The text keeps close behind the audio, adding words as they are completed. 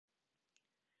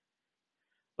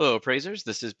Hello, appraisers.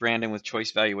 This is Brandon with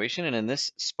Choice Valuation, and in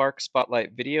this Spark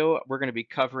Spotlight video, we're going to be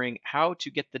covering how to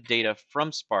get the data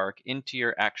from Spark into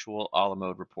your actual a la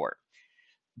mode report.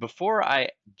 Before I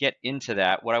get into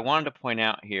that, what I wanted to point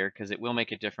out here, because it will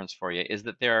make a difference for you, is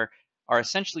that there are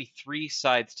essentially three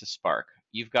sides to Spark.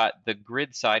 You've got the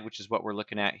grid side, which is what we're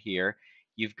looking at here.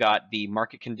 You've got the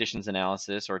market conditions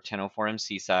analysis, or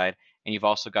 1004MC side, and you've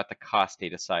also got the cost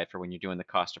data side for when you're doing the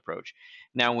cost approach.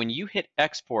 Now, when you hit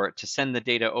export to send the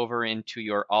data over into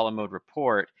your a la mode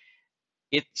report,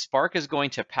 Spark is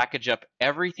going to package up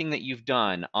everything that you've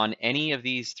done on any of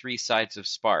these three sides of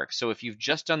Spark. So if you've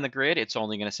just done the grid, it's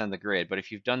only going to send the grid. But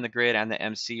if you've done the grid and the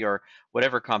MC or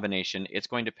whatever combination, it's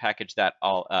going to package that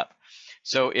all up.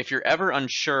 So if you're ever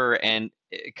unsure, and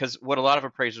because what a lot of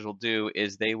appraisers will do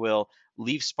is they will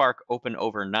leave Spark open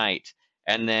overnight,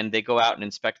 and then they go out and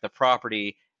inspect the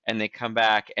property, and they come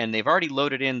back and they've already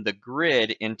loaded in the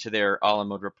grid into their a la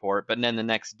mode report, but then the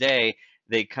next day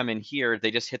they come in here,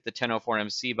 they just hit the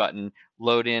 1004MC button,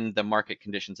 load in the market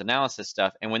conditions analysis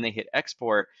stuff, and when they hit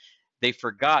export, they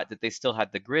forgot that they still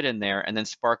had the grid in there, and then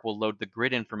Spark will load the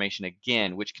grid information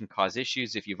again, which can cause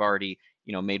issues if you've already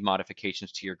made modifications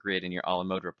to your grid in your a la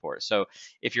mode report. So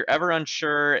if you're ever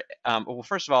unsure, well,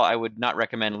 first of all, I would not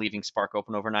recommend leaving Spark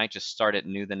open overnight. Just start it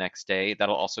new the next day.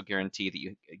 That'll also guarantee that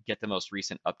you get the most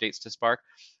recent updates to Spark.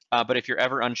 But if you're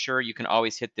ever unsure, you can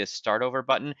always hit this start over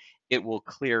button. It will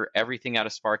clear everything out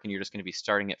of Spark, and you're just going to be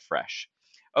starting it fresh.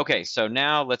 Okay, so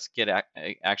now let's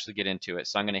actually get into it.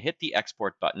 So I'm going to hit the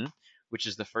export button, which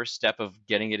is the first step of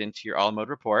getting it into your a la mode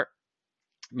report.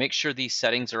 Make sure these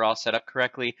settings are all set up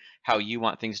correctly, how you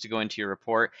want things to go into your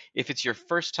report. If it's your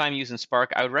first time using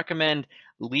Spark, I would recommend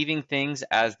leaving things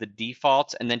as the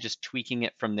default and then just tweaking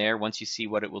it from there once you see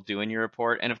what it will do in your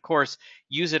report. And of course,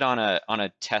 use it on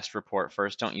a test report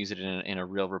first. Don't use it in a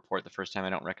real report the first time. I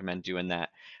don't recommend doing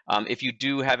that. If you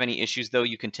do have any issues, though,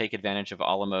 you can take advantage of a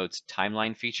la mode's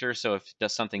timeline feature. So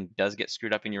if something does get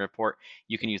screwed up in your report,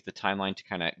 you can use the timeline to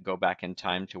kind of go back in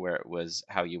time to where it was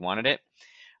how you wanted it.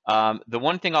 The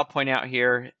one thing I'll point out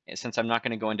here, since I'm not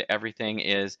going to go into everything,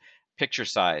 is picture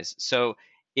size. So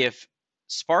if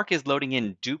Spark is loading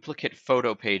in duplicate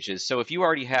photo pages, so if you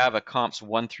already have a comps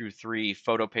 1 through 3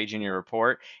 photo page in your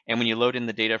report, and when you load in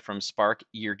the data from Spark,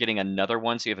 you're getting another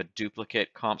one, so you have a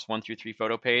duplicate comps 1 through 3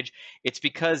 photo page, it's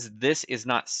because this is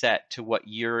not set to what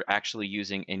you're actually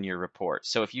using in your report.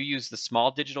 So if you use the small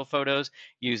digital photos,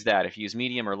 use that. If you use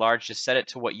medium or large, just set it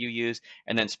to what you use,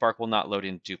 and then Spark will not load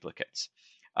in duplicates.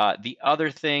 The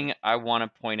other thing I want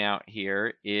to point out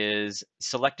here is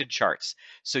selected charts.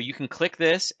 So you can click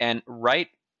this, and right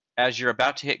as you're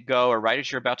about to hit go, or right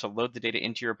as you're about to load the data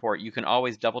into your report, you can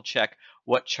always double check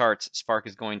what charts Spark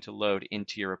is going to load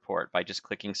into your report by just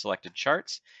clicking selected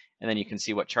charts, and then you can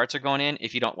see what charts are going in.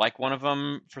 If you don't like one of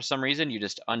them for some reason, you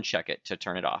just uncheck it to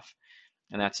turn it off.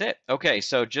 And that's it. Okay,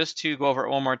 so just to go over it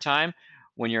one more time,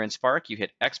 when you're in Spark, you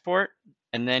hit export,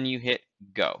 and then you hit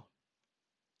go.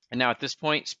 And now at this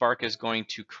point, Spark is going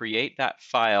to create that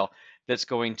file that's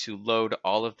going to load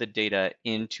all of the data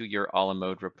into your a la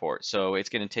mode report. So it's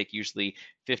going to take usually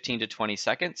 15 to 20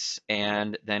 seconds,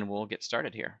 and then we'll get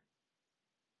started here.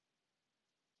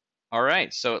 All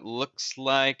right, so it looks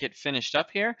like it finished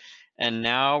up here. And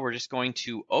now we're just going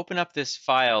to open up this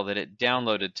file that it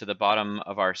downloaded to the bottom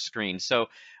of our screen. So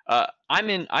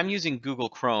I'm using Google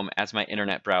Chrome as my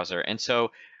internet browser. And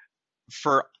so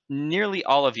for nearly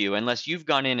all of you, unless you've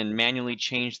gone in and manually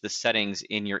changed the settings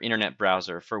in your internet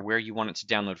browser for where you want it to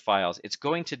download files, it's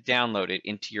going to download it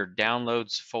into your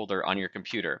downloads folder on your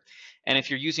computer. And if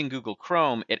you're using Google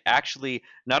Chrome, it actually,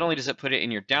 not only does it put it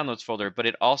in your downloads folder, but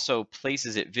it also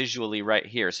places it visually right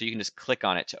here. So you can just click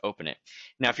on it to open it.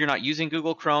 Now, if you're not using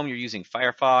Google Chrome, you're using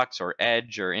Firefox or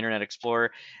Edge or Internet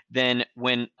Explorer, then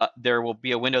when there will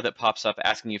be a window that pops up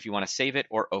asking you if you want to save it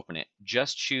or open it.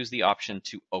 Just choose the option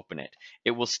to open it.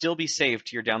 It will still be saved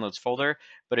to your downloads folder,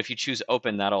 but if you choose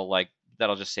open,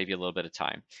 that'll just save you a little bit of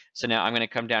time. So now I'm going to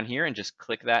come down here and just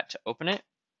click that to open it.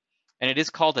 And it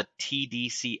is called a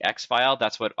TDCX file.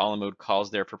 That's what a la mode calls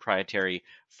their proprietary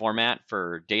format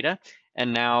for data.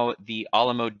 And now the a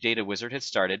la mode data wizard has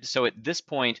started. So at this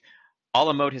point, a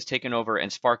la mode has taken over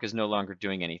and Spark is no longer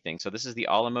doing anything. So this is the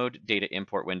a la mode data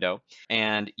import window,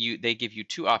 and they give you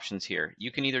two options here. You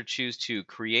can either choose to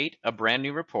create a brand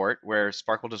new report where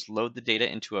Spark will just load the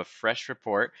data into a fresh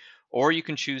report, or you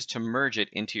can choose to merge it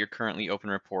into your currently open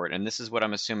report. And this is what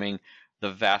I'm assuming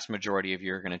the vast majority of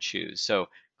you are going to choose. So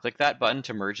Click that button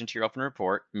to merge into your open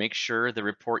report. Make sure the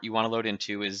report you want to load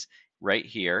into is right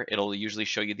here. It'll usually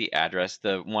show you the address.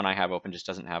 The one I have open just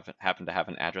doesn't happen to have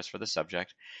an address for the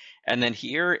subject. And then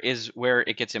here is where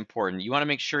it gets important. You want to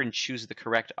make sure and choose the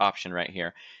correct option right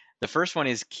here. The first one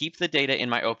is keep the data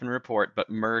in my open report, but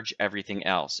merge everything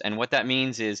else. And what that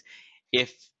means is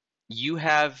if you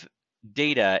have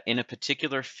data in a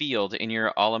particular field in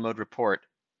your a la mode report,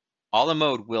 a la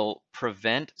mode will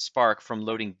prevent Spark from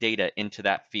loading data into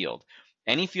that field.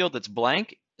 Any field that's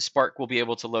blank, Spark will be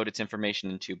able to load its information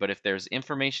into, but if there's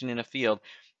information in a field,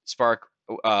 Spark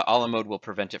a la mode will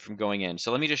prevent it from going in.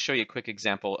 So let me just show you a quick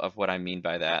example of what I mean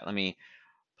by that. Let me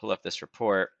pull up this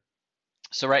report.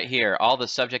 So right here, all the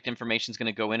subject information is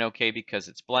going to go in okay because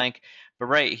it's blank. But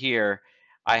right here,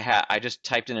 I just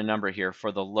typed in a number here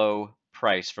for the low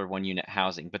price for 1 unit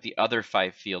housing, but the other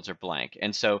 5 fields are blank.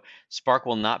 And so Spark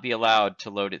will not be allowed to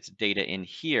load its data in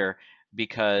here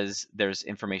because there's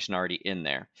information already in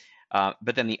there.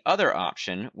 But then the other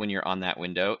option when you're on that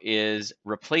window is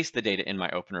replace the data in my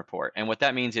open report. And what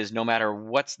that means is no matter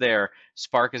what's there,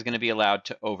 Spark is going to be allowed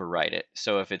to overwrite it.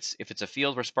 So if it's a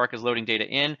field where Spark is loading data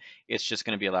in, it's just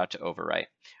going to be allowed to overwrite.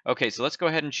 Okay, so let's go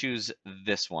ahead and choose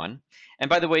this one. And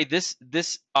by the way,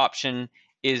 this option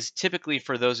is typically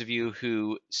for those of you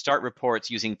who start reports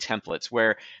using templates,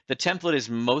 where the template is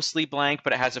mostly blank,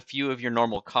 but it has a few of your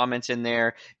normal comments in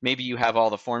there. Maybe you have all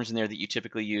the forms in there that you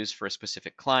typically use for a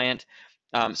specific client.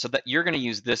 So that you're going to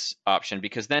use this option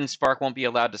because then Spark won't be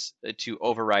allowed to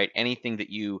overwrite anything that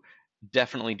you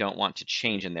definitely don't want to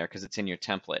change in there because it's in your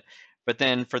template. But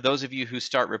then for those of you who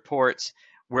start reports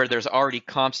where there's already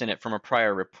comps in it from a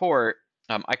prior report,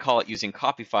 I call it using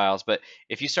copy files, but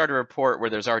if you start a report where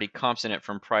there's already comps in it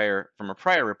from a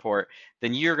prior report,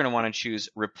 then you're going to want to choose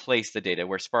replace the data,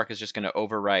 where Spark is just going to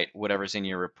overwrite whatever's in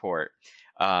your report.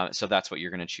 So that's what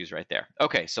you're going to choose right there.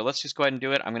 Okay, so let's just go ahead and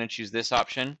do it. I'm going to choose this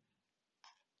option.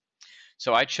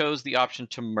 So I chose the option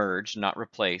to merge, not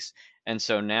replace. And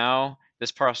so now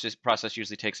this process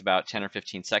usually takes about 10 or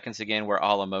 15 seconds again, where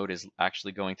a la mode is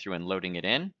actually going through and loading it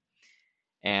in.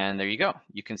 And there you go.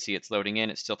 You can see it's loading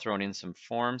in. It's still throwing in some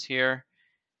forms here.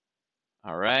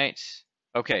 All right.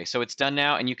 Okay, so it's done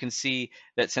now, and you can see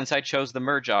that since I chose the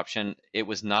merge option, it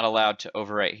was not allowed to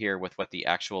overwrite here with what the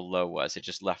actual low was. It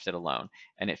just left it alone,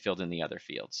 and it filled in the other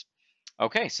fields.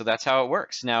 Okay, so that's how it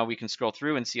works. Now we can scroll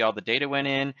through and see all the data went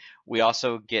in. We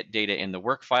also get data in the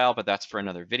work file, but that's for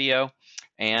another video.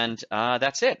 And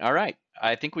that's it. All right.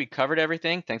 I think we covered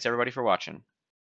everything. Thanks everybody for watching.